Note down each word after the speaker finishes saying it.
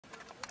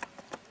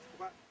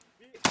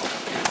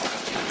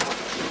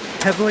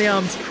Heavily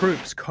armed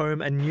troops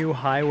comb a new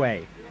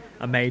highway,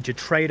 a major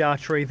trade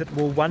artery that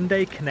will one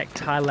day connect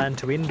Thailand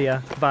to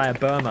India via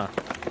Burma.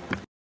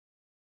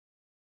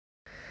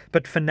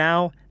 But for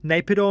now,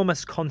 Naypyidaw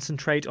must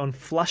concentrate on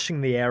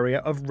flushing the area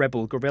of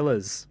rebel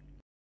guerrillas.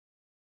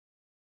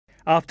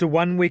 After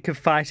 1 week of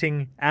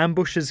fighting,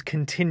 ambushes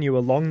continue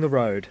along the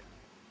road.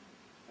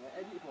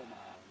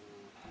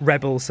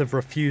 Rebels have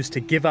refused to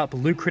give up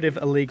lucrative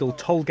illegal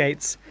toll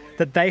gates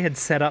that they had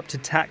set up to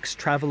tax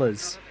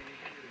travellers.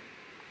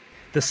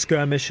 The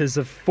skirmishes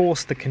have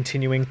forced the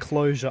continuing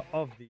closure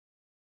of the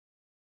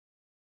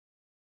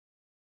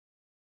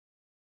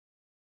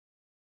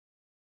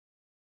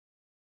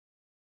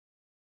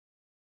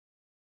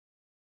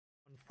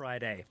on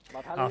Friday,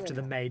 after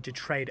the major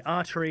trade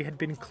artery had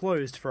been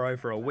closed for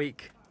over a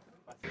week.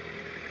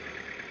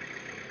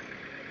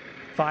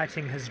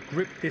 Fighting has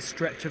gripped this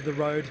stretch of the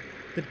road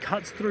that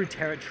cuts through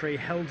territory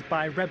held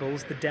by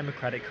rebels, the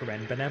Democratic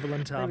Karen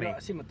Benevolent Army.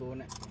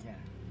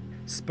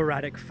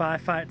 Sporadic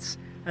firefights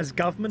as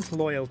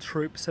government-loyal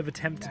troops have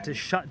attempted to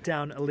shut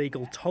down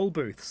illegal toll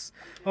booths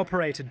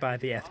operated by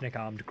the ethnic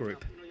armed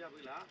group.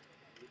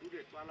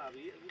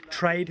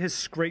 Trade has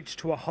screeched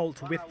to a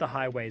halt with the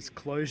highway's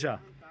closure.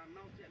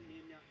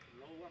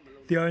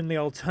 The only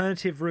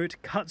alternative route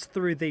cuts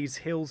through these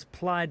hills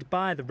plied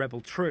by the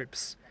rebel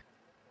troops,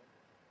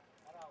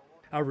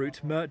 a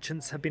route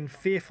merchants have been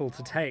fearful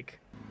to take.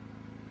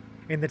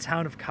 In the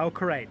town of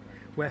Kalkarate,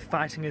 where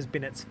fighting has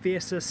been its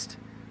fiercest,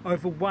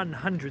 over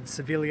 100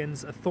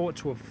 civilians are thought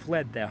to have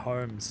fled their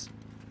homes.